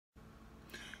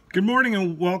Good morning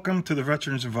and welcome to the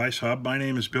Veterans Advice Hub. My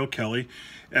name is Bill Kelly,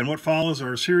 and what follows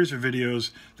are a series of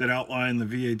videos that outline the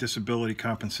VA disability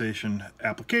compensation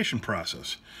application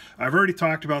process. I've already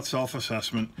talked about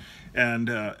self-assessment, and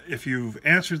if you've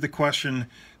answered the question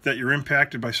that you're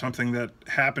impacted by something that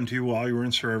happened to you while you were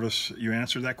in service, you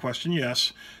answered that question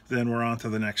yes, then we're on to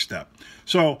the next step.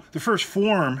 So the first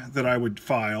form that I would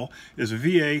file is a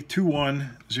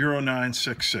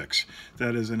VA21-0966.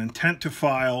 That is an intent to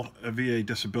file a VA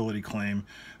disability claim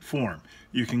form.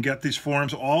 You can get these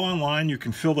forms all online. You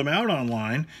can fill them out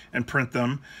online and print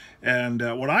them. And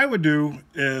what I would do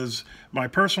is, my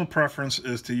personal preference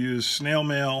is to use snail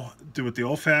mail, do it the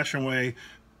old-fashioned way,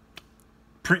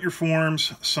 print your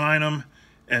forms, sign them,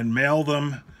 and mail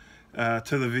them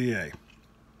to the VA.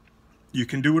 You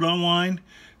can do it online.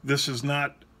 This is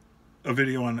not a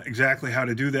video on exactly how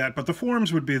to do that, but the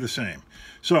forms would be the same.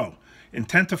 So,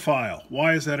 intent to file.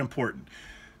 Why is that important?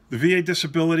 The VA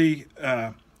disability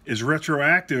is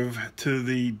retroactive to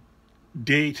the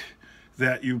date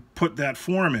that you put that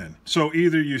form in. So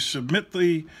either you submit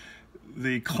the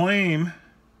claim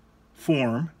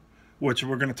form, which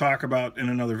we're going to talk about in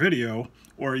another video,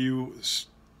 or you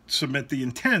submit the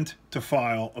intent to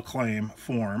file a claim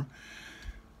form.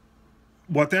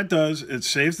 What that does, it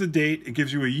saves the date, it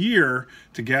gives you a year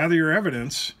to gather your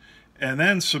evidence, and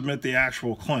then submit the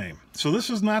actual claim. So this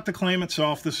is not the claim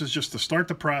itself, this is just to start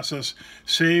the process,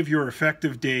 save your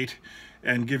effective date,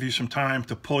 and give you some time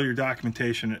to pull your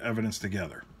documentation and evidence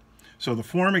together. So the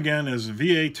form again is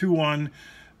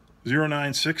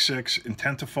VA21-0966,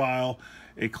 intent to file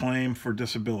a claim for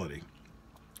disability.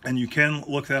 And you can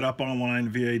look that up online,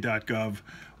 va.gov.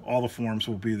 All the forms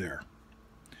will be there.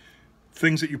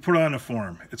 Things that you put on the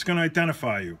form. It's going to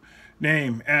identify you.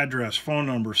 Name, address, phone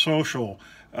number, social,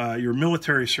 your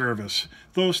military service,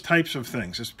 those types of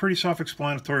things. It's pretty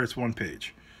self-explanatory. It's one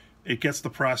page. It gets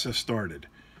the process started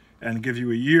and gives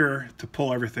you a year to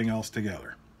pull everything else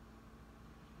together.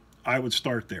 I would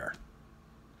start there.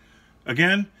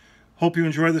 Again, hope you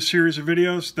enjoy this series of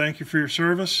videos. Thank you for your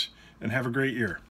service and have a great year.